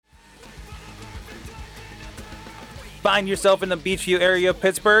Find yourself in the Beachview area of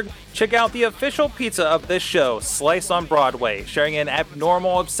Pittsburgh? Check out the official pizza of this show, Slice on Broadway, sharing an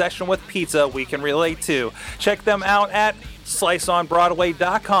abnormal obsession with pizza we can relate to. Check them out at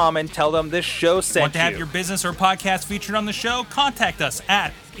sliceonbroadway.com and tell them this show sent you. Want to have your business or podcast featured on the show? Contact us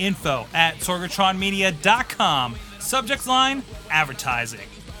at info@sorgatronmedia.com. Subject line, advertising.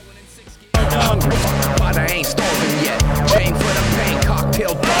 Hungry, but I ain't starving yet. Chain for the pain,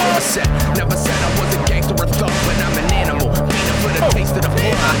 cocktail bar set. Never said I was a gangster or thug, but I'm an animal. Beating for the taste of the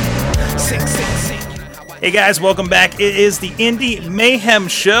fly. Sick. Hey guys, welcome back. It is the Indy Mayhem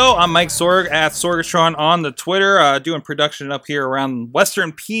Show. I'm Mike Sorg at Sorgatron on the Twitter, doing production up here around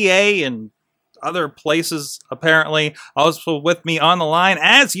Western PA and other places, apparently. Also with me on the line,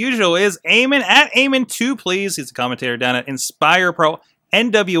 as usual, is Eamon at Eamon2, please. He's a commentator down at Inspire Pro.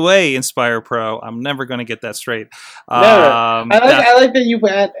 NWA Inspire Pro. I'm never going to get that straight. I like that you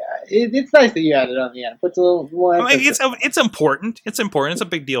add. It's nice that you added on the end. Puts a little more. I mean, it's important. It's important. It's a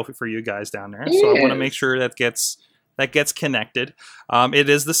big deal for you guys down there. So I want to make sure that gets connected. It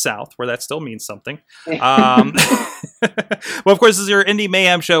is the South, where that still means something. Well, of course, this is your Indie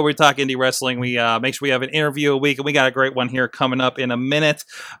Mayhem Show. We talk indie wrestling. We make sure we have an interview a week, and we got a great one here coming up in a minute.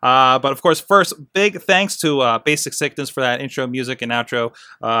 But of course, first, big thanks to Basic Sickness for that intro music and outro.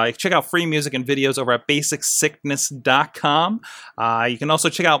 Check out free music and videos over at basicsickness.com. You can also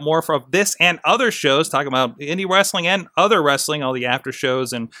check out more from this and other shows talking about indie wrestling and other wrestling, all the after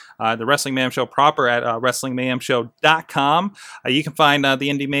shows and the Wrestling Mayhem Show proper at wrestlingmayhemshow.com. You can find the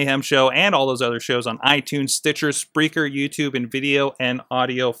Indie Mayhem Show and all those other shows on iTunes, Stitcher, Spreaker, YouTube, in video and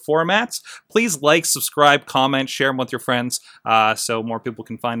audio formats. Please like, subscribe, comment, share them with your friends so more people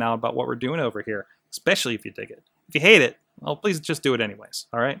can find out about what we're doing over here, especially if you dig it. If you hate it, well, please just do it anyways,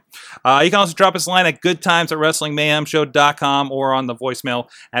 all right? You can also drop us a line at goodtimes@wrestlingmayhemshow.com or on the voicemail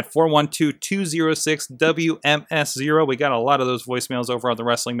at 412-206-WMS0. We got a lot of those voicemails over on the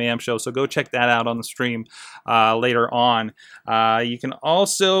Wrestling Mayhem Show, so go check that out on the stream later on. You can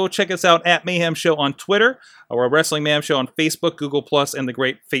also check us out at Mayhem Show on Twitter, or Wrestling Mayhem Show on Facebook, Google+, and the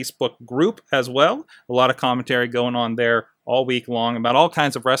great Facebook group as well. A lot of commentary going on there all week long about all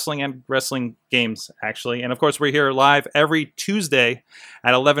kinds of wrestling and wrestling games, actually. And of course, we're here live every Tuesday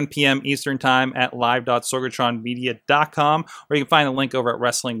at 11 p.m. Eastern Time at live.sorgatronmedia.com, or you can find a link over at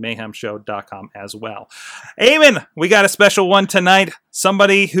wrestlingmayhemshow.com as well. Eamon, we got a special one tonight.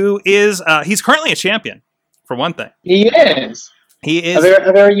 Somebody who is, he's currently a champion, for one thing. He is. He is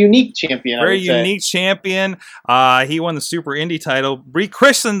a very unique champion. Very unique champion. He won the Super Indy title,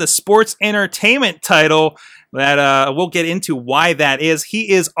 rechristened the Sports Entertainment title. That we'll get into why that is.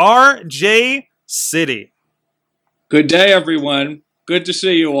 He is RJ City. Good day, everyone. Good to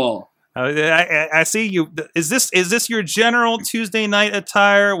see you all. I see you. Is this your general Tuesday night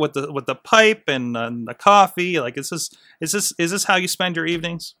attire with the pipe and the coffee? Like, is this how you spend your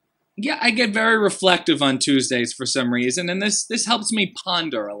evenings? Yeah, I get very reflective on Tuesdays for some reason, and this helps me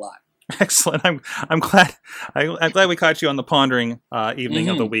ponder a lot. Excellent. I'm glad we caught you on the pondering evening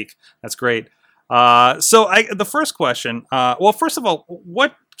of the week. That's great. So the first question, well, first of all,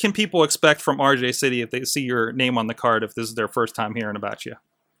 what can people expect from RJ City if they see your name on the card, if this is their first time hearing about you?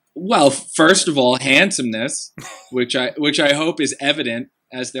 Well, first of all, handsomeness, which I hope is evident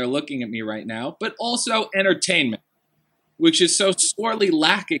as they're looking at me right now, but also entertainment, which is so sorely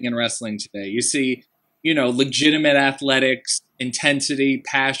lacking in wrestling today. You see, legitimate athletics, intensity,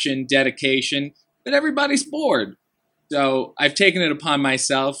 passion, dedication, but everybody's bored. So I've taken it upon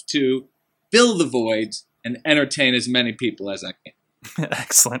myself to fill the voids and entertain as many people as I can.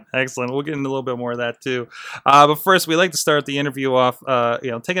 Excellent. We'll get into a little bit more of that too. But first, we like to start the interview off.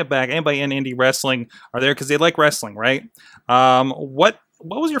 Take it back. Anybody in indie wrestling are there because they like wrestling, right? What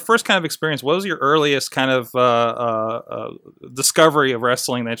was your first kind of experience? What was your earliest kind of discovery of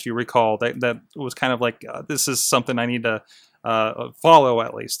wrestling that you recall? That was kind of like this is something I need to follow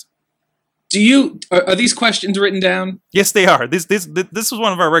at least. Are these questions written down? Yes, they are. This is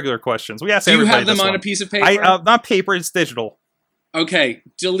one of our regular questions. We ask everybody. Do you have them on a piece of paper? Not paper. It's digital. Okay,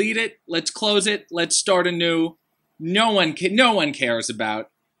 delete it. Let's close it. Let's start anew. No one cares about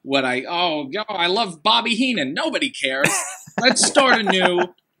what I love Bobby Heenan. Nobody cares. Let's start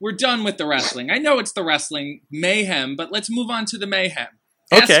anew. We're done with the wrestling. I know it's the Wrestling Mayhem, but let's move on to the Mayhem.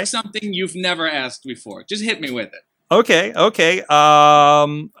 Okay. Ask something you've never asked before. Just hit me with it. Okay.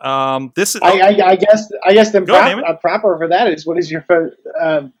 This is. I guess the proper for that is what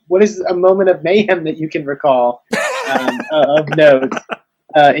is a moment of mayhem that you can recall of note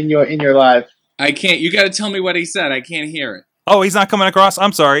in your life? I can't. You got to tell me what he said. I can't hear it. Oh, he's not coming across.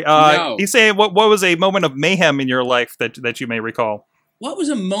 I'm sorry. No. He said, "What was a moment of mayhem in your life that you may recall?" What was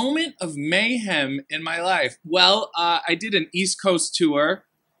a moment of mayhem in my life? Well, I did an East Coast tour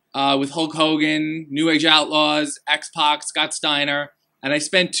with Hulk Hogan, New Age Outlaws, X-Pac, Scott Steiner, and I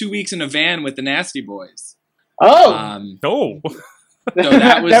spent 2 weeks in a van with the Nasty Boys. Oh! So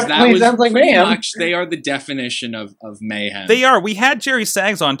that was sounds like pretty mayhem. much, they are the definition of mayhem. They are. We had Jerry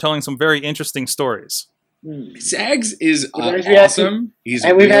Sags on telling some very interesting stories. Sags is We've awesome. He's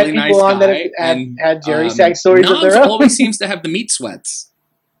a we've had really people nice on guy. that have And had Jerry Sags stories of Knobs their own. always seems to have the meat sweats.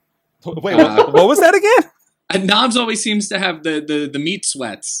 Wait, what was that again? And Knobs always seems to have the meat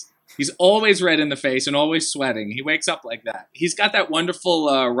sweats. He's always red in the face and always sweating. He wakes up like that. He's got that wonderful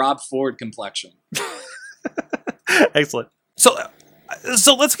Rob Ford complexion. Excellent.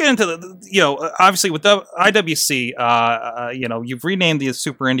 So let's get into the, obviously with the IWC, you've renamed the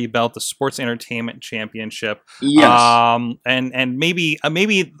Super Indy belt the Sports Entertainment Championship. Yes. And maybe I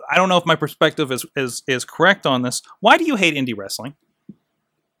don't know if my perspective is correct on this. Why do you hate indie wrestling?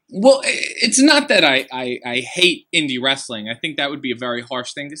 Well, it's not that I hate indie wrestling. I think that would be a very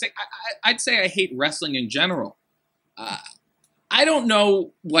harsh thing to say. I'd say I hate wrestling in general. I don't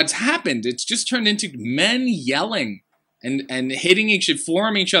know what's happened. It's just turned into men yelling and hitting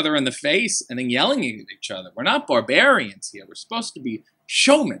forming each other in the face and then yelling at each other. We're not barbarians here. We're supposed to be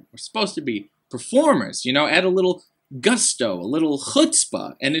showmen. We're supposed to be performers. Add a little gusto, a little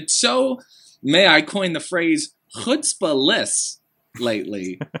chutzpah. And it's so, may I coin the phrase, chutzpah-less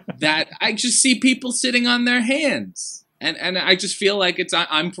lately, that I just see people sitting on their hands. And I just feel like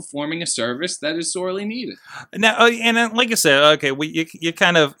I'm performing a service that is sorely needed. Now, and like you said, okay, you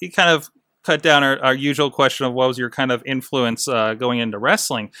kind of cut down our usual question of what was your kind of influence going into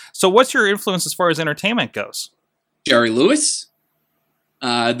wrestling. So what's your influence as far as entertainment goes? Jerry Lewis.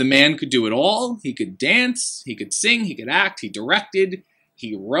 The man could do it all. He could dance, he could sing, he could act, he directed,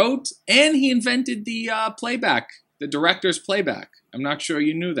 he wrote, and he invented the playback, the director's playback. I'm not sure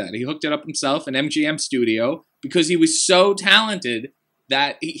you knew that. He hooked it up himself in MGM Studio because he was so talented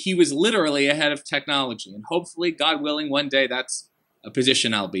that he was literally ahead of technology. And hopefully, God willing, one day that's a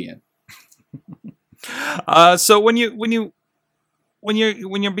position I'll be in. So when you're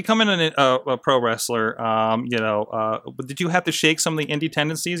becoming a pro wrestler, did you have to shake some of the indie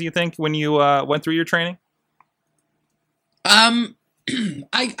tendencies, you think, when you went through your training?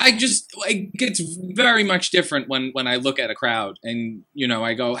 It gets very much different when I look at a crowd and,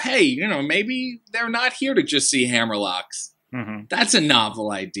 I go, hey, maybe they're not here to just see hammerlocks. Mm-hmm. That's a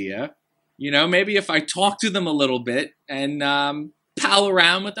novel idea. Maybe if I talk to them a little bit and pal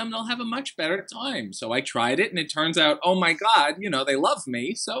around with them, they'll have a much better time. So I tried it, and it turns out, oh my God, they love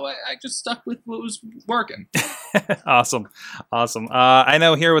me. So I just stuck with what was working. Awesome. I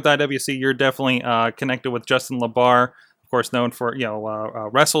know here with IWC, you're definitely connected with Justin LaBar, of course, known for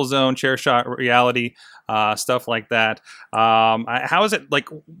WrestleZone, Chair Shot Reality, stuff like that. How is it? Like,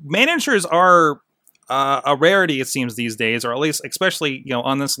 managers are a rarity, it seems, these days, or at least, especially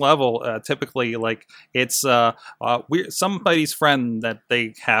on this level. Typically, like, it's somebody's friend that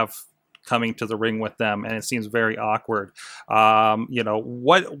they have coming to the ring with them, and it seems very awkward.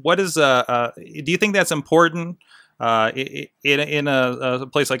 What is do you think that's important in a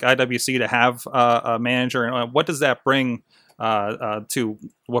place like IWC to have a manager, and what does that bring to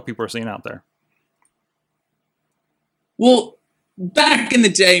what people are seeing out there? Well, back in the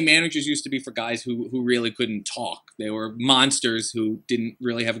day, managers used to be for guys who really couldn't talk. They were monsters who didn't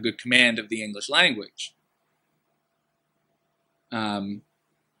really have a good command of the English language. But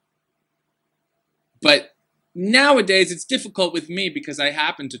nowadays, it's difficult with me because I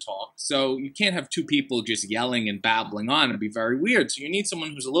happen to talk. So you can't have two people just yelling and babbling on. It'd be very weird. So you need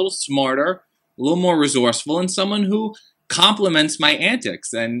someone who's a little smarter, a little more resourceful, and someone who complements my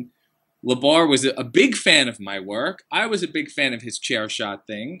antics. And LaBar was a big fan of my work. I was a big fan of his chair shot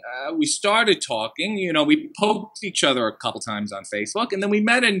thing. We started talking. We poked each other a couple times on Facebook, and then we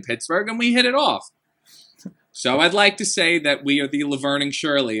met in Pittsburgh, and we hit it off. So I'd like to say that we are the Laverne and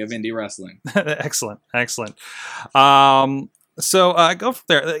Shirley of indie wrestling. Excellent. So go from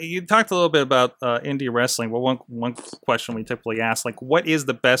there. You talked a little bit about indie wrestling. Well, one question we typically ask, like, what is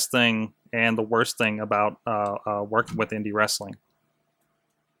the best thing and the worst thing about working with indie wrestling?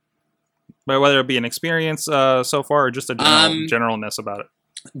 But whether it be an experience so far or just a generalness about it.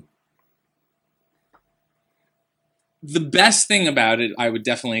 The best thing about it, I would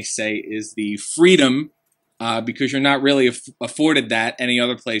definitely say, is the freedom, because you're not really afforded that any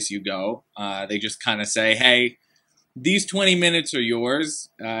other place you go. They just kind of say, hey, these 20 minutes are yours.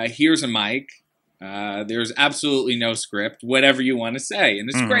 Here's a mic. There's absolutely no script, whatever you want to say. And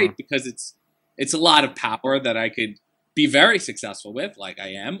it's great because it's a lot of power that I could be very successful with, like I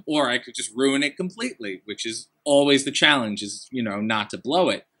am, or I could just ruin it completely, which is always the challenge is, not to blow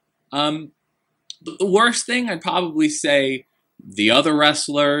it. The worst thing, I'd probably say the other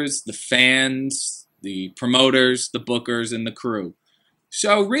wrestlers, the fans, the promoters, the bookers, and the crew.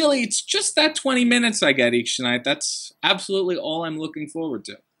 So really, it's just that 20 minutes I get each night. That's absolutely all I'm looking forward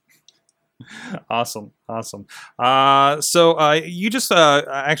to. Awesome. So you just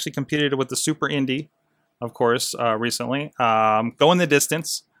actually competed with the Super Indy, of course, recently. Going the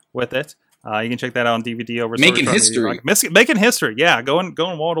distance with it. You can check that out on DVD over. Making history. Making history, yeah. Going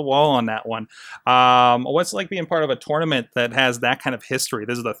wall to wall on that one. What's it like being part of a tournament that has that kind of history?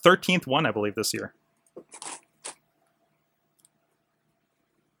 This is the 13th one, I believe, this year.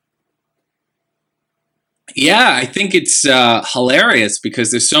 Yeah, I think it's hilarious because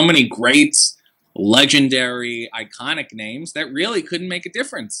there's so many great, legendary, iconic names that really couldn't make a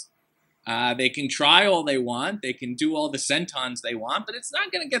difference. They can try all they want. They can do all the sentons they want, but it's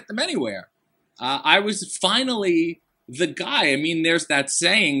not going to get them anywhere. I was finally the guy. I mean, there's that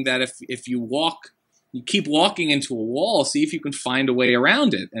saying that if you keep walking into a wall, see if you can find a way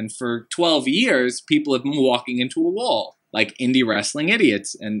around it. And for 12 years, people have been walking into a wall like indie wrestling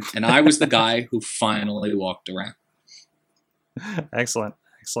idiots. And I was the guy who finally walked around. Excellent.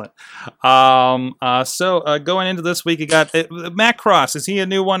 So going into this week, you got Matt Cross. Is he a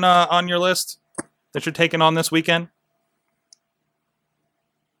new one on your list that you're taking on this weekend?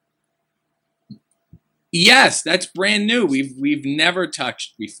 Yes, that's brand new. We've never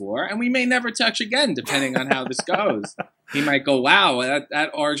touched before, and we may never touch again, depending on how this goes. He might go, wow,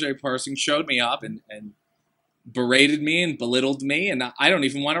 that RJ person showed me up and berated me and belittled me, and I don't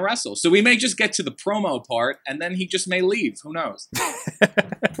even want to wrestle. So we may just get to the promo part, and then he just may leave. Who knows?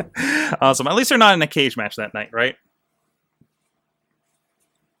 Awesome. At least they're not in a cage match that night, right?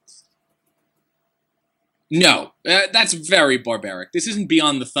 No, that's very barbaric. This isn't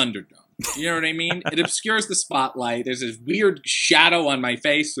Beyond the Thunderdome. You know what I mean? It obscures the spotlight. There's this weird shadow on my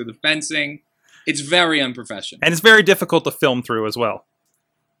face through the fencing. It's very unprofessional. And it's very difficult to film through as well.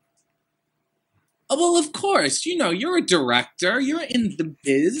 Oh, well, of course. You're a director. You're in the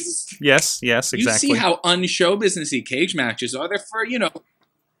biz. Yes, exactly. You see how un-show businessy cage matches are. They're for,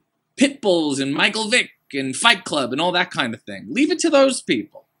 pit bulls and Michael Vick and Fight Club and all that kind of thing. Leave it to those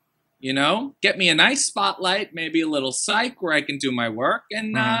people. Get me a nice spotlight, maybe a little psych where I can do my work.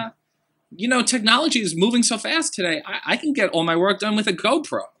 And, technology is moving so fast today. I can get all my work done with a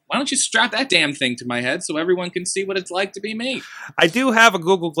GoPro. Why don't you strap that damn thing to my head so everyone can see what it's like to be me? I do have a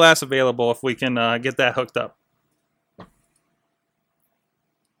Google Glass available if we can get that hooked up.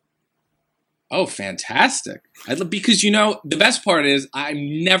 Oh, fantastic. Because, the best part is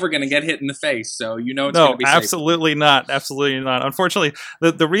I'm never going to get hit in the face. So, it's going to be safe. Absolutely not. Absolutely not. Unfortunately,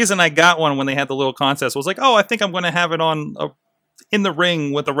 the reason I got one when they had the little contest was like, oh, I think I'm going to have it on in the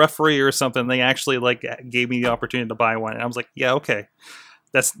ring with a referee or something. They actually gave me the opportunity to buy one. And I was like, yeah, okay.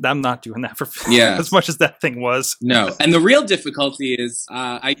 I'm not doing that for as much as that thing was. No. And the real difficulty is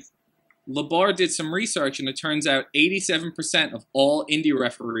LeBar did some research, and it turns out 87% of all indie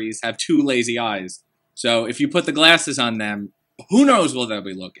referees have two lazy eyes. So if you put the glasses on them, who knows where they'll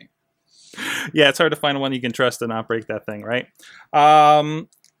be looking. Yeah, it's hard to find one you can trust to not break that thing, right?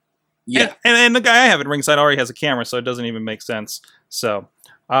 Yeah. And the guy I have at ringside already has a camera, so it doesn't even make sense. So,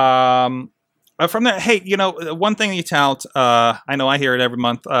 from that, hey, one thing you tout, I know I hear it every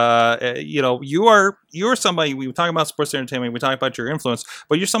month. You're somebody. We talk about sports entertainment. We talk about your influence,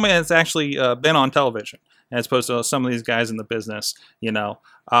 but you're somebody that's actually been on television, as opposed to some of these guys in the business.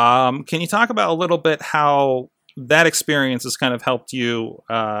 Can you talk about a little bit how that experience has kind of helped you,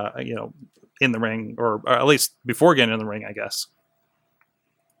 in the ring, or at least before getting in the ring, I guess.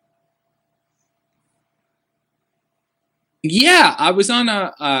 Yeah, I was on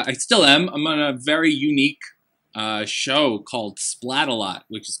I still am. I'm on a very unique show called Splat-A-Lot,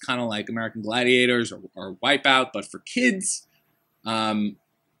 which is kind of like American Gladiators or Wipeout, but for kids.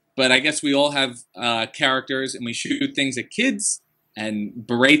 But I guess we all have characters, and we shoot things at kids and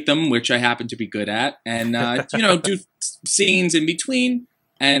berate them, which I happen to be good at, and do scenes in between.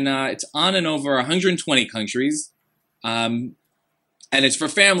 And it's on in over 120 countries, and it's for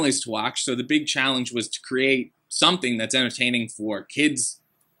families to watch. So the big challenge was to create something that's entertaining for kids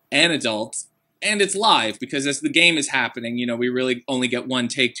and adults, and it's live, because as the game is happening, we really only get one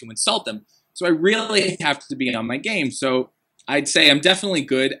take to insult them. So I really have to be on my game. So I'd say I'm definitely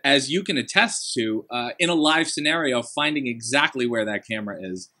good, as you can attest to, in a live scenario, finding exactly where that camera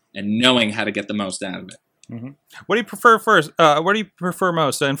is and knowing how to get the most out of it. Mm-hmm. What do you prefer first? What do you prefer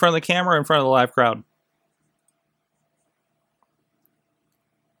most, in front of the camera or in front of the live crowd?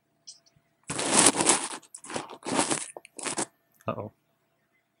 Uh-oh.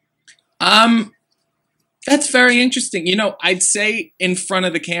 That's very interesting. I'd say in front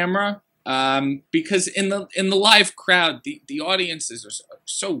of the camera, because in the live crowd, the audiences are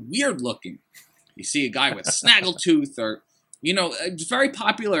so weird looking. You see a guy with snaggletooth, or very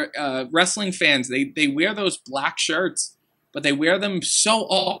popular wrestling fans. They wear those black shirts, but they wear them so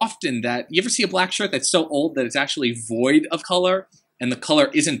often that you ever see a black shirt that's so old that it's actually void of color, and the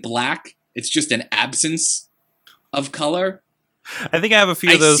color isn't black; it's just an absence of color. I think I have a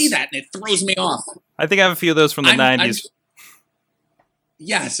few of those. I see that, and it throws me off. I think I have a few of those from the 90s.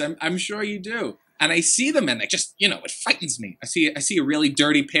 Yes, I'm sure you do. And I see them, and it just, it frightens me. I see a really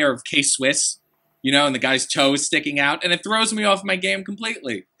dirty pair of K-Swiss, and the guy's toe is sticking out, and it throws me off my game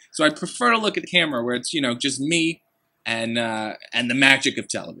completely. So I prefer to look at the camera where it's, just me and the magic of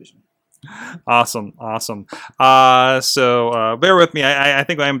television. Awesome. So bear with me. I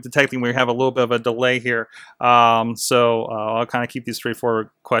think I'm detecting we have a little bit of a delay here. So I'll kind of keep these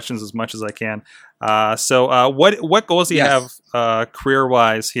straightforward questions as much as I can. So what goals do you have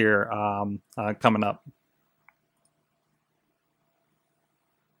career-wise here coming up?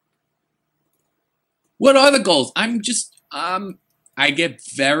 What are the goals? I'm just I get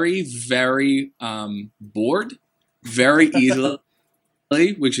very, very bored very easily.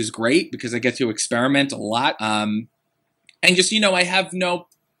 Which is great because I get to experiment a lot. And just, I have no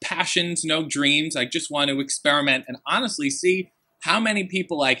passions, no dreams. I just want to experiment and honestly see how many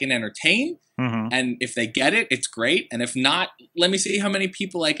people I can entertain. Mm-hmm. And if they get it, it's great. And if not, let me see how many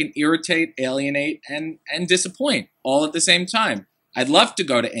people I can irritate, alienate, and disappoint all at the same time. I'd love to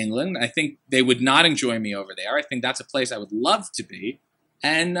go to England. I think they would not enjoy me over there. I think that's a place I would love to be.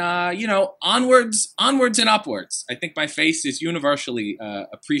 And, onwards and upwards. I think my face is universally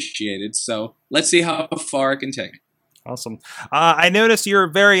appreciated. So let's see how far it can take. Awesome. I noticed you're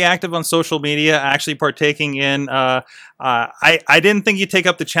very active on social media, actually partaking in, I didn't think you'd take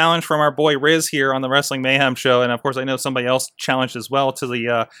up the challenge from our boy Riz here on the Wrestling Mayhem show. And of course, I know somebody else challenged as well to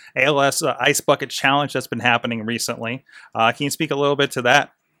the ALS Ice Bucket Challenge that's been happening recently. Can you speak a little bit to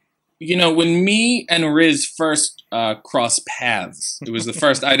that? When me and Riz first crossed paths, it was the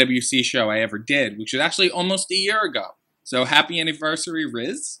first IWC show I ever did, which was actually almost a year ago. So happy anniversary,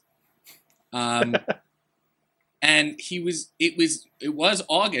 Riz. And it was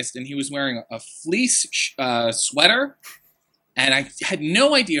August, and he was wearing a fleece sweater, and I had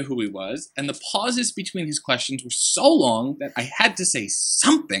no idea who he was. And the pauses between his questions were so long that I had to say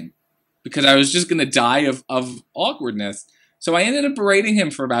something because I was just going to die of awkwardness. So I ended up berating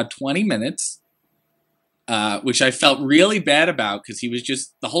him for about 20 minutes, which I felt really bad about because he was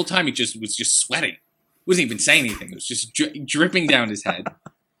just, the whole time he was just sweating. He wasn't even saying anything. It was just dripping down his head.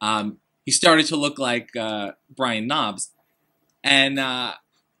 He started to look like Brian Knobs. And, I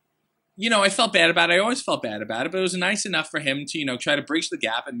felt bad about it. I always felt bad about it, but it was nice enough for him to, try to bridge the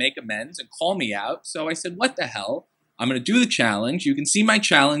gap and make amends and call me out. So I said, what the hell? I'm going to do the challenge. You can see my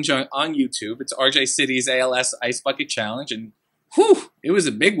challenge on YouTube. It's RJ City's ALS Ice Bucket Challenge. And whew, it was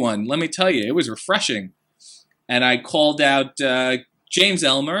a big one. Let me tell you, it was refreshing. And I called out James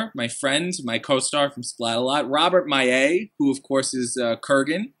Elmer, my friend, my co-star from Splat-A-Lot, Robert Maillet, who of course is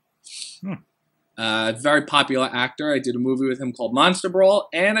Kurgan. Very popular actor. I did a movie with him called Monster Brawl.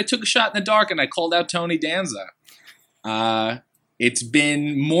 And I took a shot in the dark and I called out Tony Danza. It's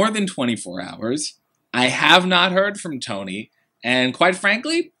been more than 24 hours. I have not heard from Tony, and quite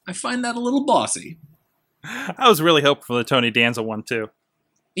frankly, I find that a little bossy. I was really hoping for the Tony Danza one, too.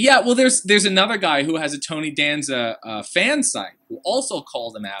 Yeah, well, there's another guy who has a Tony Danza fan site who also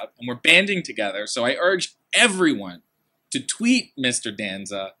called him out, and we're banding together, so I urge everyone to tweet Mr.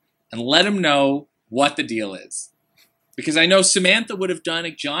 Danza and let him know what the deal is. Because I know Samantha would have done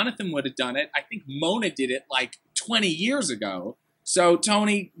it, Jonathan would have done it, I think Mona did it like 20 years ago, so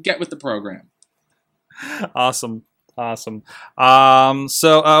Tony, get with the program. Awesome. So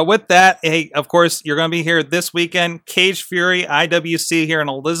with that, hey, of course, you're going to be here this weekend. Caged Fury, IWC here in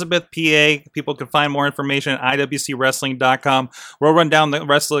Elizabeth, PA. People can find more information at IWCWrestling.com. We'll run down the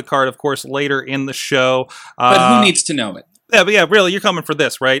rest of the card, of course, later in the show. But who needs to know it? Yeah, but yeah, really, you're coming for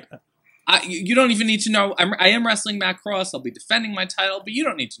this, right? You don't even need to know. I am wrestling Matt Cross. I'll be defending my title, but you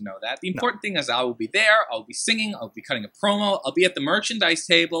don't need to know that. The important thing is I will be there. I'll be singing. I'll be cutting a promo. I'll be at the merchandise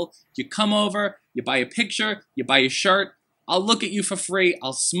table. You come over. You buy a picture. You buy a shirt. I'll look at you for free.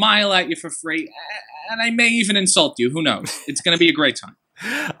 I'll smile at you for free. And I may even insult you. Who knows? It's going to be a great time.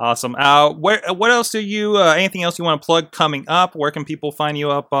 Awesome. What else do you, anything else you want to plug coming up? Where can people find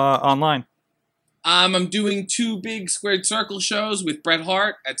you up online? I'm doing 2 big Squared Circle shows with Bret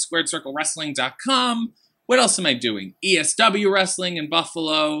Hart at squaredcirclewrestling.com. What else am I doing? ESW Wrestling in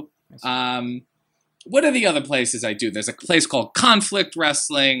Buffalo. What are the other places I do? There's a place called Conflict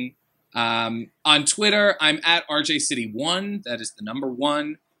Wrestling. On Twitter, I'm at RJCity1. That is the number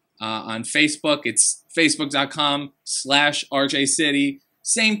 1. On Facebook, it's facebook.com/RJCity.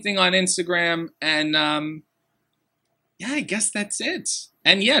 Same thing on Instagram. And yeah, I guess that's it.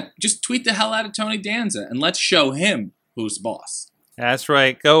 And yeah, just tweet the hell out of Tony Danza and let's show him who's boss. That's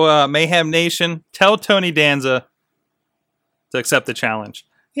right. Go Mayhem Nation. Tell Tony Danza to accept the challenge.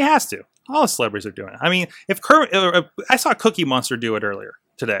 He has to. All the celebrities are doing it. I mean, I saw Cookie Monster do it earlier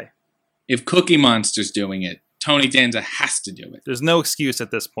today. If Cookie Monster's doing it, Tony Danza has to do it. There's no excuse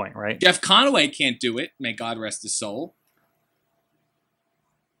at this point, right? Jeff Conaway can't do it. May God rest his soul.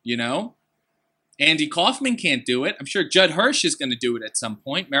 You know? Andy Kaufman can't do it. I'm sure Judd Hirsch is going to do it at some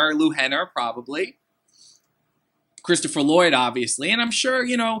point. Mary Lou Henner, probably. Christopher Lloyd, obviously. And I'm sure,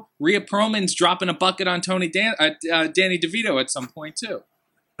 you know, Rhea Perlman's dropping a bucket on Danny DeVito at some point, too.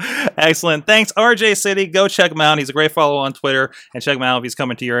 Excellent. Thanks, RJ City. Go check him out. He's a great follow on Twitter. And check him out if he's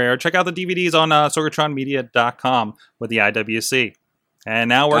coming to your area. Check out the DVDs on sorgatronmedia.com with the IWC. And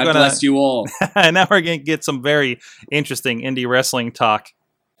now we're going to... God bless you all. And now we're going to get some very interesting indie wrestling talk.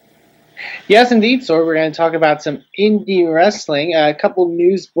 Yes, indeed, Sorg. We're going to talk about some indie wrestling. A couple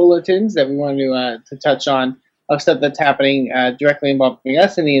news bulletins that we want to touch on of stuff that's happening directly involving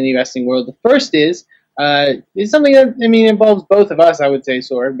us in the indie wrestling world. The first is something that, involves both of us, I would say,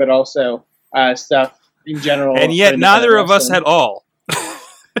 Sorg, but also stuff in general. And yet neither of us had all.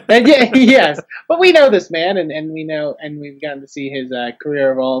 Yes, but we know this man, and we know, and we've gotten to see his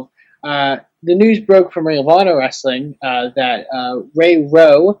career evolve. The news broke from Ring of Honor Wrestling that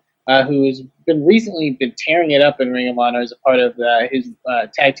Rowe, who has recently been tearing it up in Ring of Honor as a part of his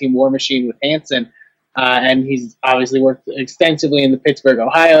tag team War Machine with Hanson. And he's obviously worked extensively in the Pittsburgh,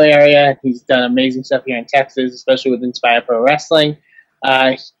 Ohio area. He's done amazing stuff here in Texas, especially with Inspire Pro Wrestling.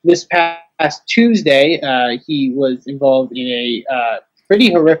 This past Tuesday, he was involved in a pretty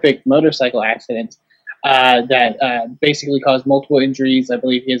horrific motorcycle accident that basically caused multiple injuries. I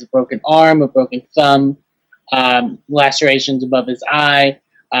believe he has a broken arm, a broken thumb, lacerations above his eye.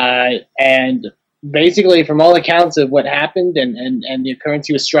 And basically, from all accounts of what happened and the occurrence,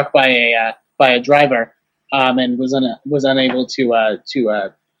 he was struck by a driver and was unable to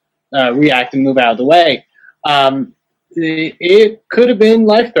react and move out of the way. It could have been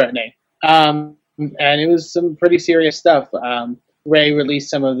life-threatening, and it was some pretty serious stuff. Ray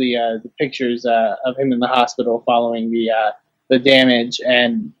released some of the pictures of him in the hospital following the damage,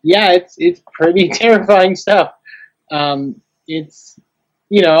 and yeah, it's pretty terrifying stuff. It's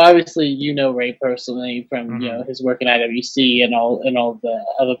obviously Ray personally from his work in IWC and all the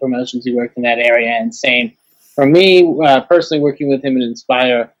other promotions he worked in that area. And same for me personally working with him in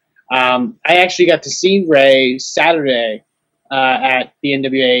Inspire. I actually got to see Ray Saturday at the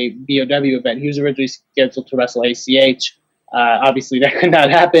NWA BOW event. He was originally scheduled to wrestle ACH. Obviously that could not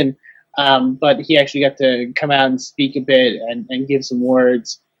happen, but he actually got to come out and speak a bit and give some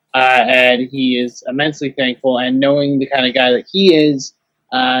words. And he is immensely thankful. And knowing the kind of guy that he is,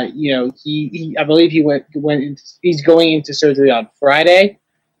 he I believe he's going into surgery on Friday,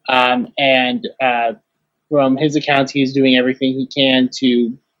 and from his accounts, he's doing everything he can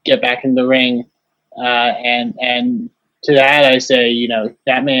to get back in the ring, and to that I say,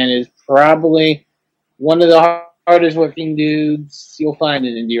 that man is probably one of the hardest working dudes you'll find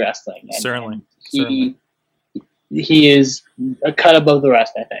in indie wrestling. And, certainly. He is a cut above the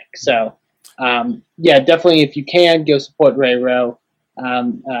rest, I think. So, definitely if you can, go support Ray Rowe.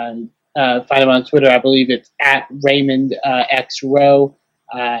 Find him on Twitter. I believe it's at Raymond X Rowe.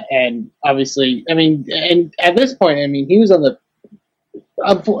 And obviously, and at this point, he was on the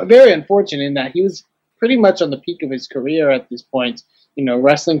very unfortunate in that he was pretty much on the peak of his career at this point.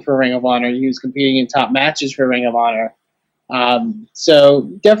 Wrestling for Ring of Honor. He was competing in top matches for Ring of Honor. So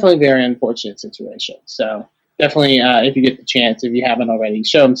definitely very unfortunate situation. So definitely, if you get the chance, if you haven't already,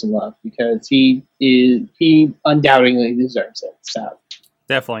 show him some love because he undoubtedly deserves it. So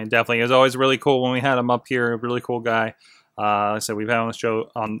definitely, it was always really cool when we had him up here. A really cool guy. Like I said, we've had him on the show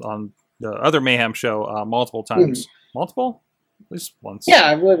on the other Mayhem show multiple times. Mm-hmm. Multiple? At least once. Yeah,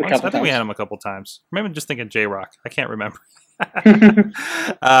 I believe a couple times. I think we had him a couple times. Maybe just thinking J-Rock. I can't remember.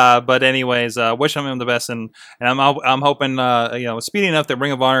 But anyways, wish him the best, and I'm hoping speedy enough that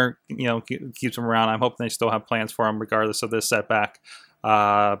Ring of Honor keeps him around. I'm hoping they still have plans for him regardless of this setback.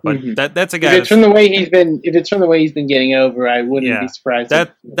 But that's a guy. If it's from the way he's been getting over, I wouldn't be surprised.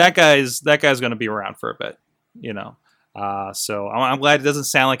 That guy's going to be around for a bit. So I'm glad it doesn't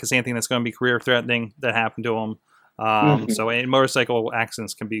sound like it's anything that's going to be career threatening that happened to him. So motorcycle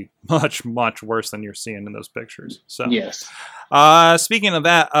accidents can be much, much worse than you're seeing in those pictures. So yes. Speaking of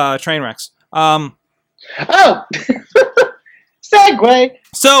that, train wrecks. Segue.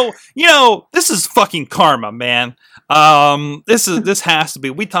 So, this is fucking karma, man. This has to be.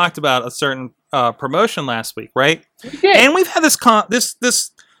 We talked about a certain promotion last week, right? Yeah. And we've had this.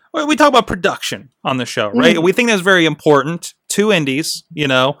 We talk about production on the show, right? We think that's very important to indies.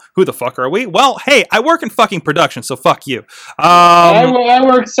 Who the fuck are we? Well, hey, I work in fucking production, so fuck you. I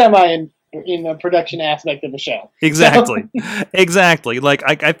work semi in the production aspect of the show. Exactly. Exactly. Like,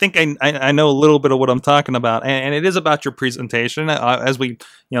 I think I know a little bit of what I'm talking about, and it is about your presentation. As we,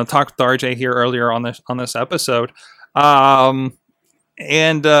 talked with RJ here earlier on this episode, and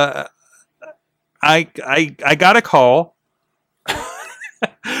I got a call.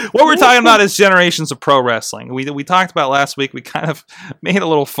 What we're talking about is generations of pro wrestling. We talked about last week. We kind of made a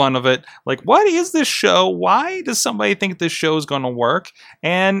little fun of it. Like, what is this show? Why does somebody think this show is going to work?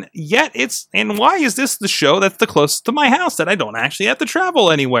 And why is this the show that's the closest to my house that I don't actually have to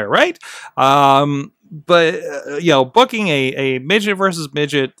travel anywhere, right? But booking a midget versus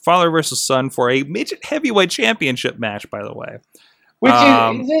midget, father versus son for a midget heavyweight championship match, by the way. Which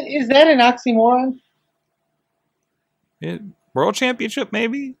is that an oxymoron? World Championship,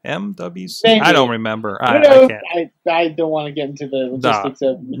 maybe? MWC? Maybe. I don't remember. I can't. I don't want to get into the logistics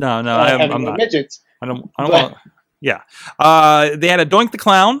of I'm not. midgets. I don't want. Yeah. They had a Doink the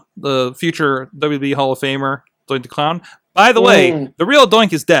Clown, the future WWE Hall of Famer, Doink the Clown. By the way, the real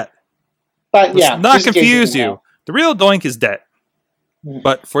Doink is dead. But Let's not confuse you. The real Doink is dead.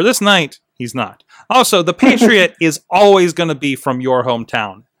 But for this night, he's not. Also, the Patriot is always going to be from your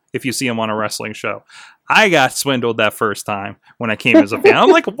hometown if you see him on a wrestling show. I got swindled that first time when I came as a fan. I'm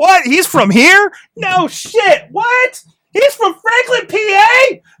like, what? He's from here? No shit. What? He's from Franklin, PA?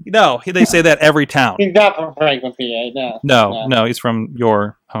 No, they say that every town. He's not from Franklin, PA. No, he's from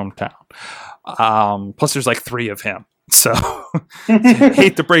your hometown. Plus, there's like 3 of him. So,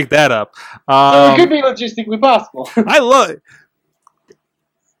 hate to break that up. It could be logistically possible. I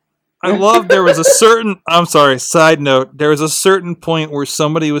love there was a certain, I'm sorry, side note, there was a certain point where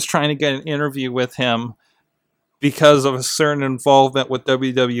somebody was trying to get an interview with him because of a certain involvement with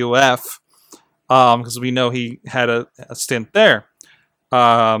WWF, because we know he had a stint there.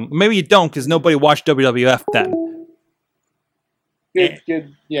 Maybe you don't, because nobody watched WWF then.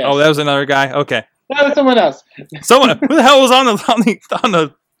 Good, yeah. Oh, that was another guy? Okay. That was someone else. Who the hell was on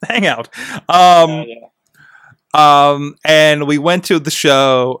the hangout? And we went to the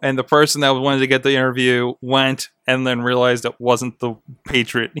show, and the person that wanted to get the interview went and then realized it wasn't the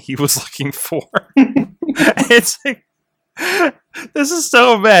Patriot he was looking for. It's like, this is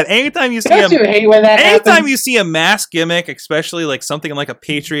so bad. Anytime you see a mask gimmick, especially like something like a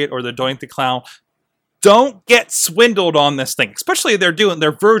Patriot or the Doink the Clown, don't get swindled on this thing. Especially they're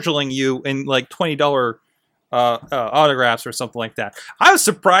Virgiling you in like $20 autographs or something like that. I was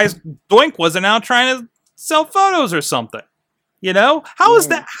surprised Doink wasn't out trying to sell photos or something. How is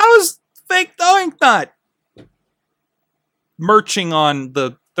that? How is fake Doink not merching on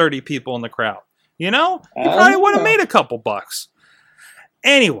the 30 people in the crowd? He probably would have made a couple bucks.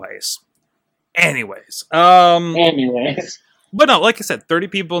 Anyways. But no, like I said, 30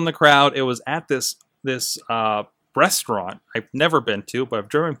 people in the crowd. It was at this restaurant I've never been to, but I've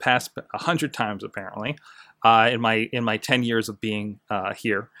driven past 100 times apparently in my 10 years of being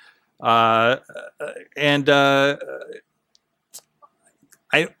here. I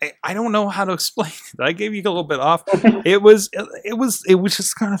don't know how to explain it. I gave you a little bit off. It was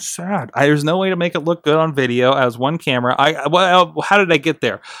just kind of sad. There's no way to make it look good on video as one camera. How did I get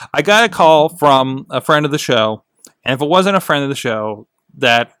there? I got a call from a friend of the show, and if it wasn't a friend of the show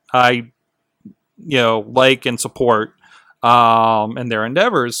that I, like and support, and their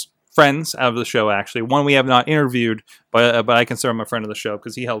endeavors, friends of the show actually. One we have not interviewed, but I consider him a friend of the show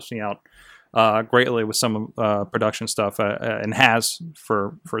because he helps me out greatly with some production stuff and has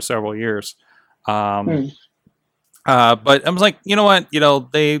for several years. But I was like, you know what?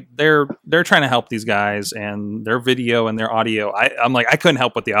 They're trying to help these guys and their video and their audio. I'm like, I couldn't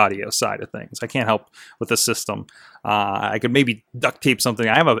help with the audio side of things. I can't help with the system. I could maybe duct tape something.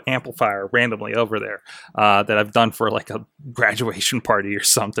 I have an amplifier randomly over there that I've done for like a graduation party or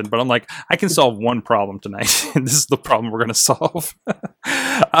something. But I'm like, I can solve one problem tonight. And this is the problem we're going to solve.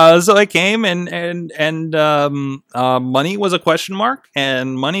 So I came and money was a question mark,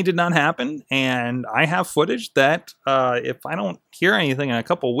 and money did not happen. And I have footage that if I don't hear anything in a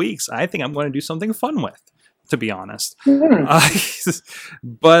couple weeks, I think I'm going to do something fun with, to be honest.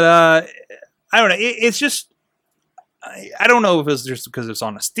 But I don't know. It's just, I don't know if it's just because it's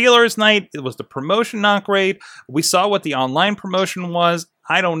on a Steelers night. It was the promotion not great. We saw what the online promotion was.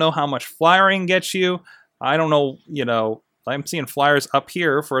 I don't know how much flyering gets you. I don't know, I'm seeing flyers up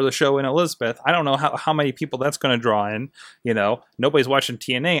here for the show in Elizabeth. I don't know how many people that's going to draw in. Nobody's watching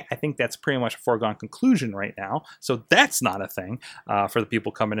TNA. I think that's pretty much a foregone conclusion right now. So that's not a thing for the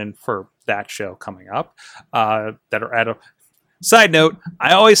people coming in for that show coming up that are at a... Side note,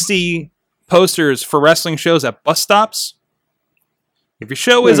 I always see posters for wrestling shows at bus stops. If your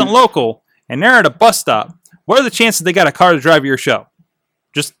show isn't local and they're at a bus stop, what are the chances they got a car to drive your show?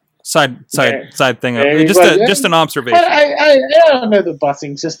 Just side thing. Just an observation. I don't know the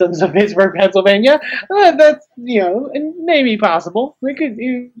busing systems of Pittsburgh, Pennsylvania. That's maybe possible.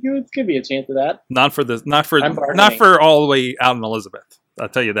 It could be a chance of that. Not for all the way out in Elizabeth. I'll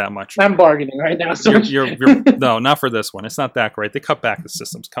tell you that much. I'm bargaining right now. So no, not for this one. It's not that great. They cut back the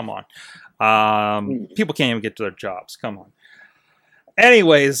systems. Come on. People can't even get to their jobs. Come on.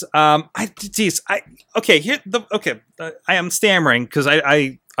 Anyways, I am stammering because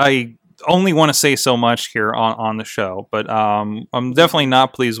I only want to say so much here on the show, but I'm definitely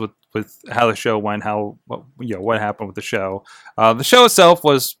not pleased with how the show went, what happened with the show. The show itself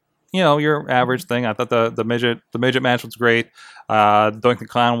was, your average thing. I thought the midget match was great. Doink the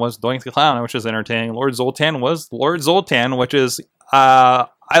Clown was Doink the Clown, which is entertaining. Lord Zoltan was Lord Zoltan, which is I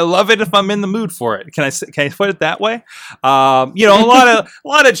love it if I'm in the mood for it. Can I put it that way? A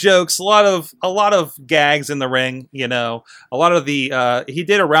lot of jokes, a lot of gags in the ring. A lot of the he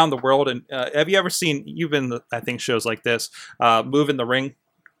did around the world. And have you ever seen? You've been I think shows like this, moving the ring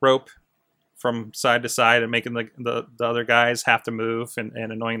rope from side to side and making the other guys have to move and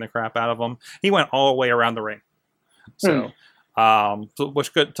annoying the crap out of them. He went all the way around the ring. So.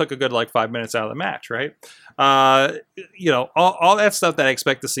 Which took a good 5 minutes out of the match, right? All that stuff that I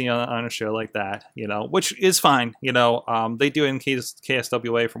expect to see on a show like that, which is fine. They do in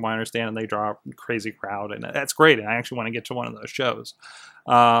KSWA from what I understand, and they draw a crazy crowd, and that's great. And I actually want to get to one of those shows.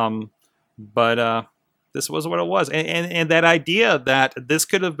 But this was what it was, and that idea that this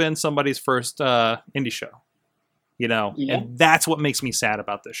could have been somebody's first indie show, and that's what makes me sad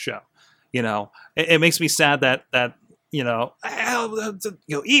about this show. It makes me sad that. Even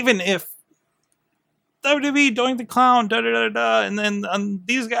if WWE Doink the Clown, and then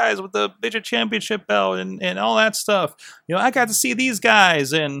these guys with the midget championship belt and all that stuff, I got to see these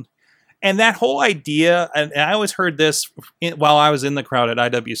guys and that whole idea. And I always heard this while I was in the crowd at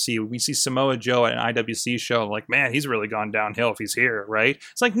IWC. We see Samoa Joe at an IWC show. I'm like, man, he's really gone downhill if he's here, right?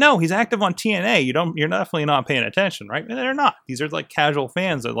 It's like, no, he's active on TNA. You're definitely not paying attention, right? And they're not. These are casual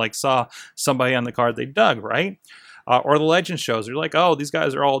fans that saw somebody on the card they dug, right? Or the legend shows. You're like, oh, these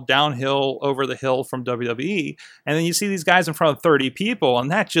guys are all downhill over the hill from WWE. And then you see these guys in front of 30 people,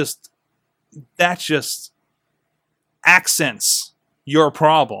 and that just accents your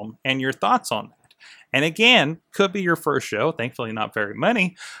problem and your thoughts on that. And again, could be your first show. Thankfully, not very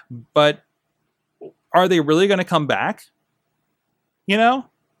many. But are they really going to come back? Because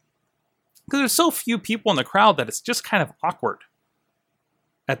there's so few people in the crowd that it's just kind of awkward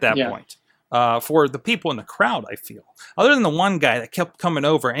at that point. For the people in the crowd, I feel. Other than the one guy that kept coming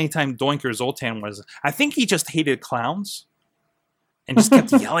over anytime Doink or Zoltan was, I think he just hated clowns and just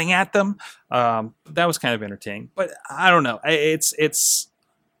kept yelling at them. That was kind of entertaining. But I don't know. It's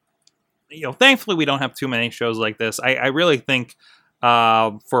thankfully we don't have too many shows like this. I really think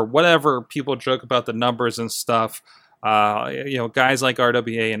for whatever people joke about the numbers and stuff, guys like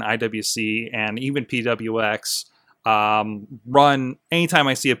RWA and IWC and even PWX, run anytime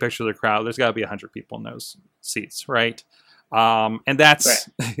I see a picture of the crowd, there's got to be 100 people in those seats, right? And that's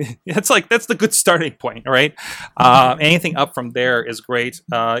right. that's the good starting point, right? Anything up from there is great.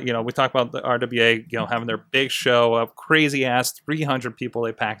 We talk about the RWA, having their big show of crazy ass 300 people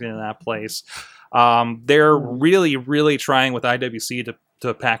they packed into that place. They're really, really trying with IWC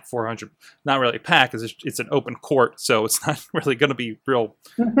to pack 400. Not really pack because it's an open court, so it's not really going to be real,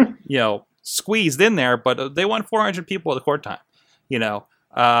 squeezed in there, but they want 400 people at the court time,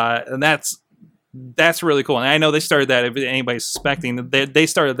 and that's really cool. And I know they started that, if anybody's suspecting, they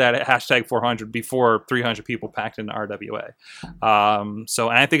started that at hashtag 400 before 300 people packed into RWA. And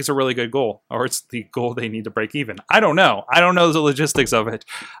I think it's a really good goal, or it's the goal they need to break even. I don't know the logistics of it.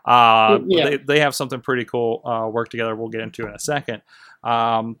 They have something pretty cool work together we'll get into in a second.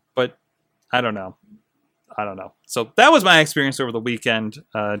 But I don't know. So that was my experience over the weekend.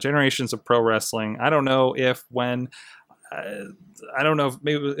 Generations of Pro Wrestling. I don't know if maybe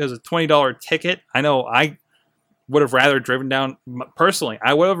it was a $20 ticket. I know I would have rather driven down, personally,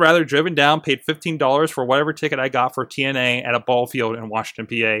 paid $15 for whatever ticket I got for TNA at a ball field in Washington,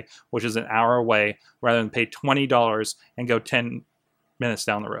 PA, which is an hour away, rather than pay $20 and go 10 minutes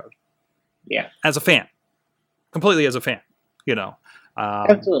down the road. Yeah. As a fan. Completely as a fan,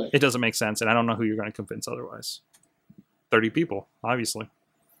 Absolutely. It doesn't make sense, and I don't know who you're going to convince otherwise. 30 people, obviously.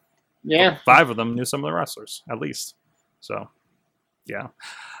 Yeah. 5 of them knew some of the wrestlers, at least. So, yeah.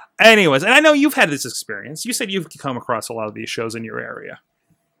 Anyways, and I know you've had this experience. You said you've come across a lot of these shows in your area.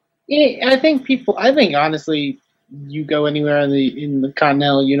 Yeah, I think honestly, you go anywhere in the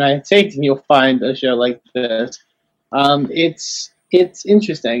continental United States and you'll find a show like this. It's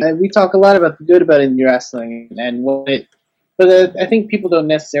interesting. We talk a lot about the good about indie wrestling and but I think people don't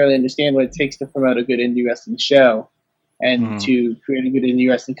necessarily understand what it takes to promote a good indie wrestling show and to create a good indie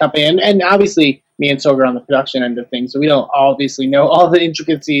wrestling company. And obviously, me and Sorg are on the production end of things, so we don't obviously know all the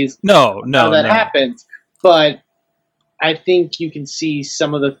intricacies how that happens. But I think you can see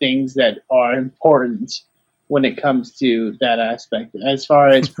some of the things that are important when it comes to that aspect, as far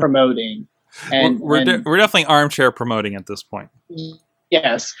as promoting. And we're definitely armchair promoting at this point.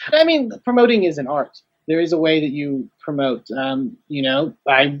 Yes. I mean, promoting is an art. There is a way that you promote. I'm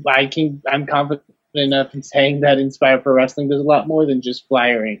confident enough in saying that Inspire Pro Wrestling does a lot more than just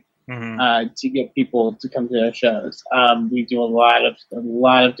flyering to get people to come to their shows. We do a lot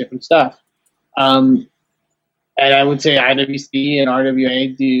of different stuff. And I would say IWC and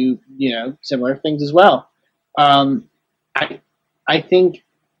RWA do, similar things as well. I think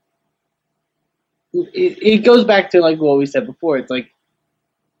it goes back to like what we said before. It's like,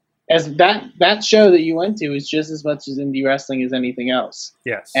 as that show that you went to is just as much as indie wrestling as anything else.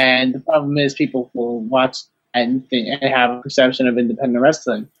 Yes. And the problem is people will watch and have a perception of independent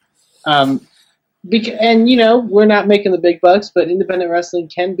wrestling. We're not making the big bucks, but independent wrestling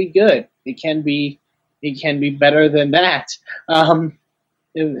can be good. It can be better than that.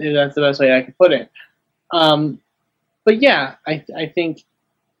 If that's the best way I could put it. But yeah, I think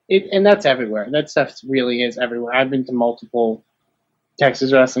it, and that's everywhere. That stuff really is everywhere. I've been to multiple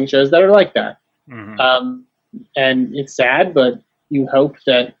Texas wrestling shows that are like that. And it's sad, but you hope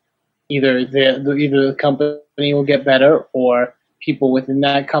that either the company will get better or people within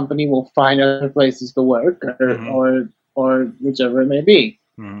that company will find other places to work or whichever it may be.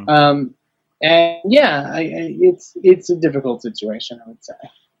 And yeah, it's a difficult situation, I would say.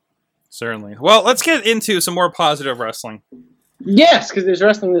 Certainly. Well, let's get into some more positive wrestling. Yes, because there's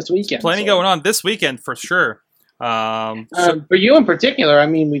wrestling this weekend. Plenty going on this weekend for sure. For you in particular, I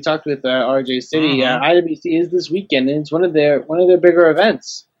mean, we talked with RJ City. IWC is this weekend, and it's one of their bigger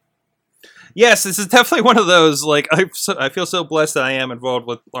events. Yes, this is definitely one of those. Like, I feel so blessed that I am involved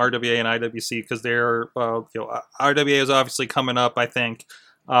with RWA and IWC because they're RWA is obviously coming up, I think,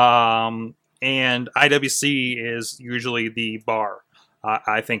 and IWC is usually the bar.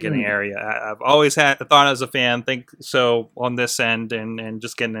 I think in the area. I've always thought as a fan, think so on this end and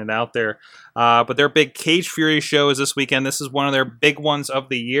just getting it out there. But their big Caged Fury show is this weekend. This is one of their big ones of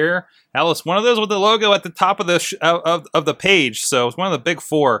the year. Alice, one of those with the logo at the top of the of the page. So it's one of the big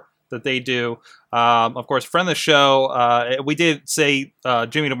 4 that they do. Of course, friend of the show. We did say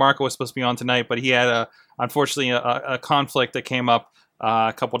Jimmy DeMarco was supposed to be on tonight, but he had unfortunately a conflict that came up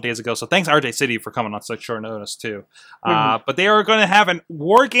a couple of days ago. So thanks RJ City for coming on such short notice too. But they are going to have a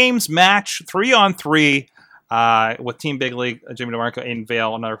War Games match 3-on-3 with Team Big League, Jimmy DeMarco, Aiden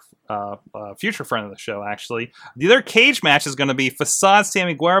Vale, another future friend of the show actually. The other cage match is going to be Facade,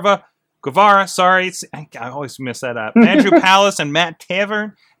 Sammy Guevara, sorry, I always mess that up. Andrew Palace and Matt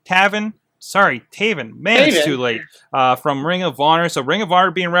Taven. Man, it's too late. From Ring of Honor. So Ring of Honor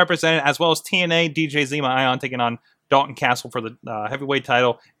being represented, as well as TNA, DJ Zima Ion taking on Dalton Castle for the heavyweight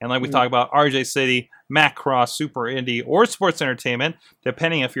title. And like we talked about, RJ City, Matt Cross, Super Indy, or Sports Entertainment,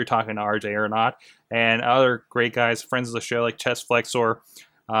 depending if you're talking to RJ or not. And other great guys, friends of the show, like Chess Flexor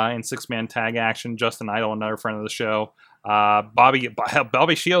in 6-man tag action. Justin Idol, another friend of the show. Bobby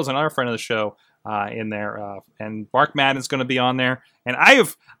Shields, another friend of the show. In there, and Mark Madden's going to be on there, and I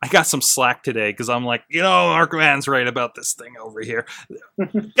got some slack today because I'm like, Mark Madden's right about this thing over here,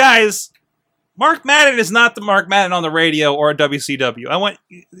 guys. Mark Madden is not the Mark Madden on the radio or WCW.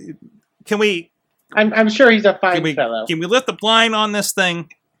 I'm sure he's a fine fellow. Can we lift the blind on this thing?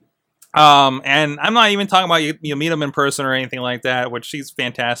 And I'm not even talking about you meet him in person or anything like that, which he's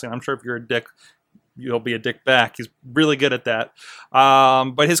fantastic. I'm sure if you're a dick, you'll be a dick back. He's really good at that.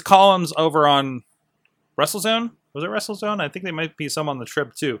 But his columns over on WrestleZone, was it WrestleZone? I think they might be some on the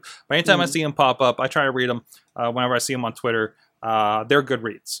Trip too. But anytime I see him pop up, I try to read them whenever I see him on Twitter. They're good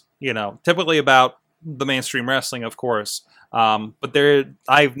reads, typically about the mainstream wrestling, of course. But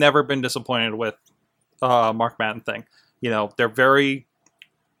I've never been disappointed with Mark Madden thing. They're very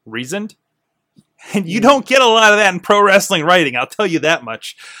reasoned. And you don't get a lot of that in pro wrestling writing, I'll tell you that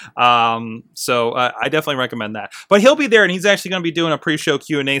much. So I definitely recommend that. But he'll be there, and he's actually going to be doing a pre-show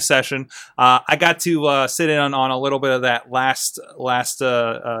Q&A session. I got to sit in on a little bit of that last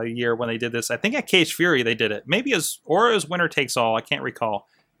year when they did this. I think at Caged Fury they did it. Maybe as winner takes all. I can't recall.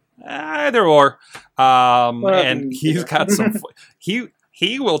 Either or. And he's got some...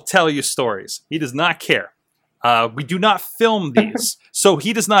 He will tell you stories. He does not care. We do not film these, so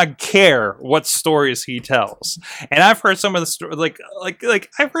he does not care what stories he tells. And I've heard some of the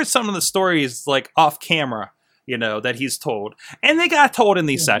I've heard some of the stories like off camera, that he's told, and they got told in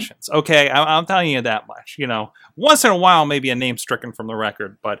these sessions. Okay, I'm telling you that much. Once in a while, maybe a name stricken from the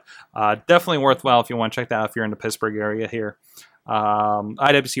record, but definitely worthwhile if you want to check that out if you're in the Pittsburgh area here.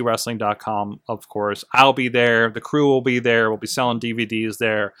 IWCWrestling.com, of course. I'll be there. The crew will be there. We'll be selling DVDs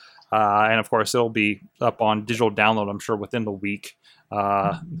there. And of course, it'll be up on digital download, I'm sure, within the week.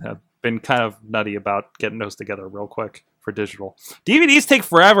 I've been kind of nutty about getting those together real quick for digital. DVDs take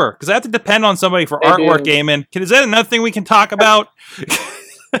forever because I have to depend on somebody for artwork, Eamon. Is that another thing we can talk about?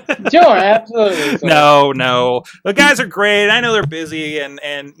 Sure, absolutely. No. The guys are great. I know they're busy, and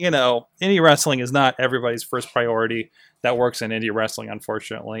indie wrestling is not everybody's first priority that works in indie wrestling,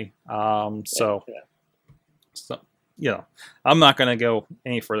 unfortunately. So. I'm not going to go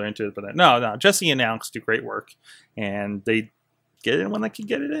any further into it, but no, Jesse and Alex do great work, and they get it in when they can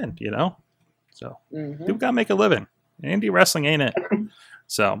get it in, So, people got to make a living. Indie wrestling ain't it.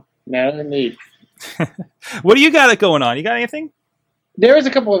 So. No, indeed. What do you got going on? You got anything? There is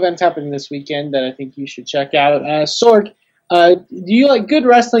a couple events happening this weekend that I think you should check out. Sorg, do you like good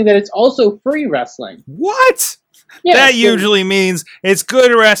wrestling that it's also free wrestling? What? Yeah, that usually means it's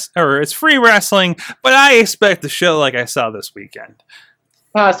good it's free wrestling, but I expect the show like I saw this weekend.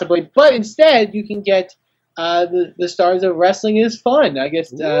 Possibly, but instead you can get the stars of Wrestling is Fun. I guess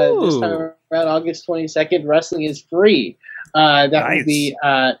this time around August 22nd, Wrestling is free. That will be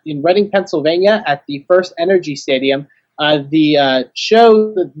in Reading, Pennsylvania at the First Energy Stadium. The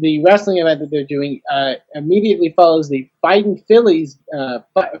show, the wrestling event that they're doing, immediately follows the Fightin' Phillies ball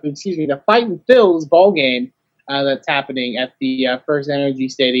game. That's happening at the First Energy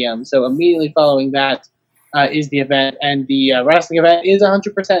Stadium. So immediately following that is the event, and the wrestling event is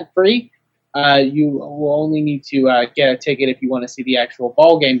 100% free. You will only need to get a ticket if you want to see the actual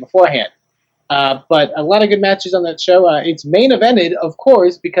ball game beforehand. But a lot of good matches on that show. It's main evented, of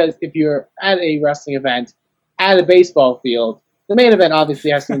course, because if you're at a wrestling event at a baseball field, the main event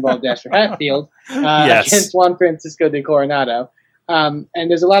obviously has to involve Dasher Hatfield against Juan Francisco de Coronado. And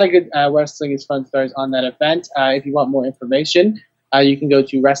there's a lot of good Wrestling is Fun stars on that event. If you want more information, you can go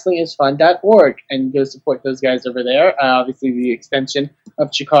to wrestlingisfun.org and go support those guys over there. Obviously, the extension of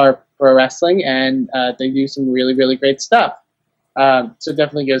Chikara Pro Wrestling, and they do some really, really great stuff. So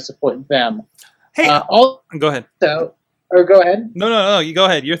definitely go support them. Hey, go ahead. Go ahead. No, you go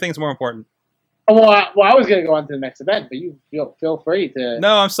ahead. Your thing's more important. Well, I was going to go on to the next event, but you feel free to.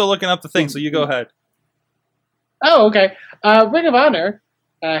 No, I'm still looking up the thing, so you go ahead. Oh, okay. Ring of Honor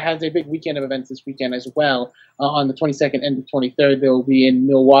has a big weekend of events this weekend as well. On the 22nd and the 23rd, they will be in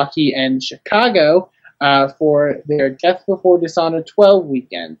Milwaukee and Chicago for their Death Before Dishonor 12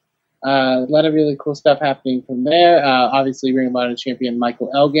 weekend. A lot of really cool stuff happening from there. Obviously, Ring of Honor champion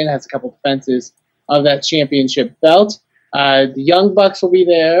Michael Elgin has a couple defenses of that championship belt. The Young Bucks will be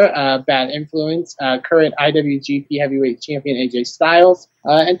there. Bad Influence, current IWGP Heavyweight Champion AJ Styles,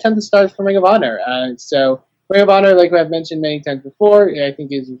 and tons of stars from Ring of Honor. So Ring of Honor, like I've mentioned many times before, I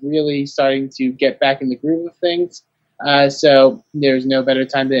think is really starting to get back in the groove of things. So there's no better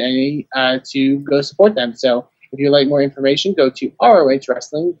time than any to go support them. So if you'd like more information, go to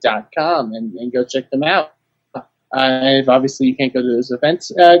ROHWrestling.com and go check them out. And if obviously you can't go to those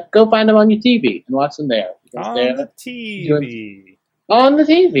events, go find them on your TV and watch them there. On the TV. On the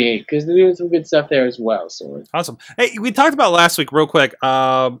TV, because they're doing some good stuff there as well. So awesome. Hey, we talked about last week real quick.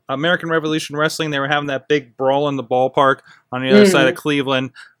 American Revolution Wrestling, they were having that big brawl in the ballpark on the other side of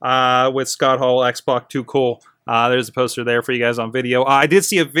Cleveland with Scott Hall, X-Pac, Too Cool. There's a poster there for you guys on video. I did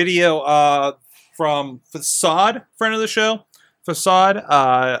see a video from Facade, friend of the show. Facade,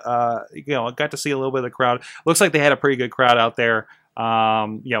 I got to see a little bit of the crowd. Looks like they had a pretty good crowd out there.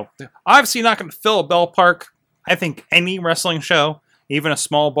 Obviously not going to fill a ballpark. I think any wrestling show, even a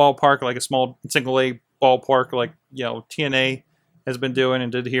small ballpark, like a small single-A ballpark, like TNA has been doing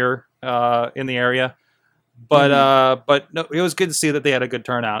and did here in the area. But no, it was good to see that they had a good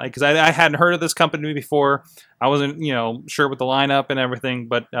turnout because I hadn't heard of this company before. I wasn't sure with the lineup and everything,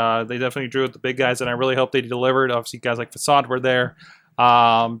 but they definitely drew with the big guys, and I really hope they delivered. Obviously, guys like Facade were there.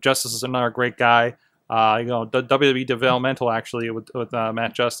 Justice is another great guy. WWE Developmental actually with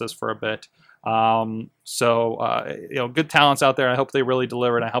Matt Justice for a bit. So good talents out there. I hope they really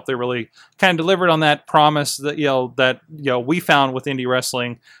delivered. I hope they really kind of delivered on that promise that we found with indie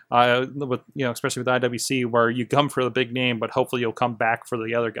wrestling, with especially with IWC, where you come for the big name, but hopefully you'll come back for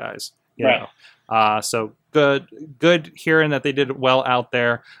the other guys. So good hearing that they did well out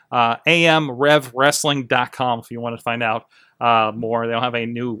there. AMRevWrestling.com if you want to find out more. They don't have any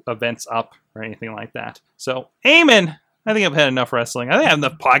new events up or anything like that. So, Eamon, I think I've had enough wrestling. I think I have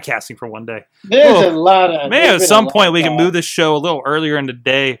enough podcasting for one day. There's a lot of. Maybe at some point we can move this show a little earlier in the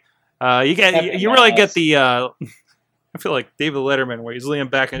day. You really get the. I feel like David Letterman, where he's leaning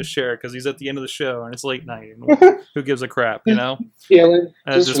back in his chair because he's at the end of the show and it's late night. And who gives a crap, Feeling,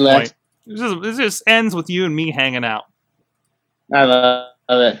 At just this relax. point, it just ends with you and me hanging out. I love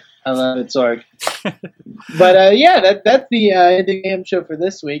it. I love it, Sorg. But that's the Indie Mayhem show for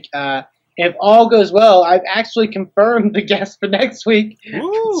this week. If all goes well, I've actually confirmed the guest for next week.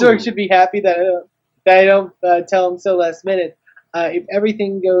 Sorg should be happy that I don't tell him so last minute. If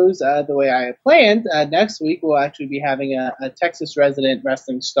everything goes the way I have planned, next week we'll actually be having a Texas resident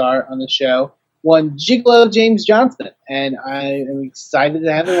wrestling star on the show, one Gigolo James Johnson, and I am excited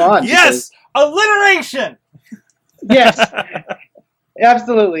to have him on. Yes! Alliteration! Yes,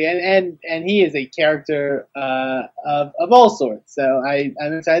 absolutely, and he is a character of all sorts, so I'm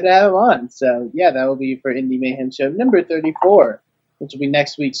excited to have him on. So yeah, that will be for Indie Mayhem show number 34, which will be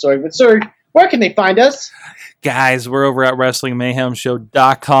next week. Sorg, but Sorg, where can they find us? Guys, we're over at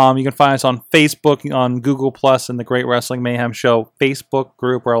WrestlingMayhemShow.com. You can find us on Facebook, on Google+, and the Great Wrestling Mayhem Show Facebook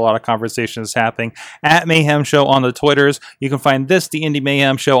group where a lot of conversation is happening. At Mayhem Show on the Twitters. You can find the Indie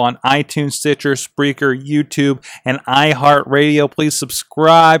Mayhem Show, on iTunes, Stitcher, Spreaker, YouTube, and iHeartRadio. Please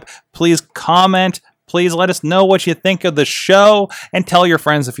subscribe. Please comment. Please let us know what you think of the show and tell your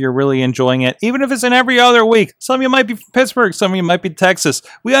friends if you're really enjoying it, even if it's in every other week. Some of you might be from Pittsburgh. Some of you might be Texas.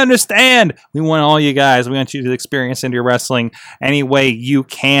 We understand. We want all you guys. We want you to experience indie wrestling any way you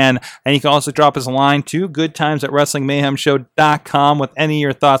can. And you can also drop us a line to goodtimes@WrestlingMayhemShow.com with any of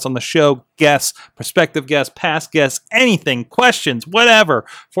your thoughts on the show, guests, prospective guests, past guests, anything, questions, whatever.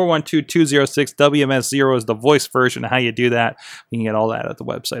 412-206-WMS0 is the voice version of how you do that. You can get all that at the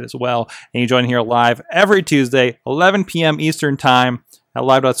website as well. And you join here live every Tuesday, 11 p.m. Eastern Time at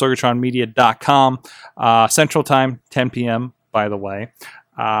live.sorgatronmedia.com. Central Time, 10 p.m., by the way.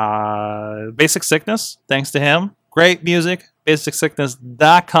 Basic Sickness, thanks to him. Great music.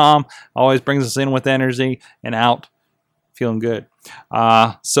 BasicSickness.com always brings us in with energy and out feeling good.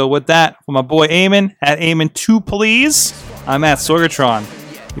 So with that, for my boy Eamon at Eamon2 Please, I'm at Sorgatron.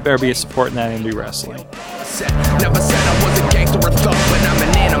 You better be supporting that indie wrestling. Never said I was a gangster or thug, but I'm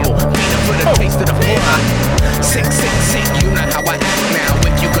an animal. Beating for the taste of the floor.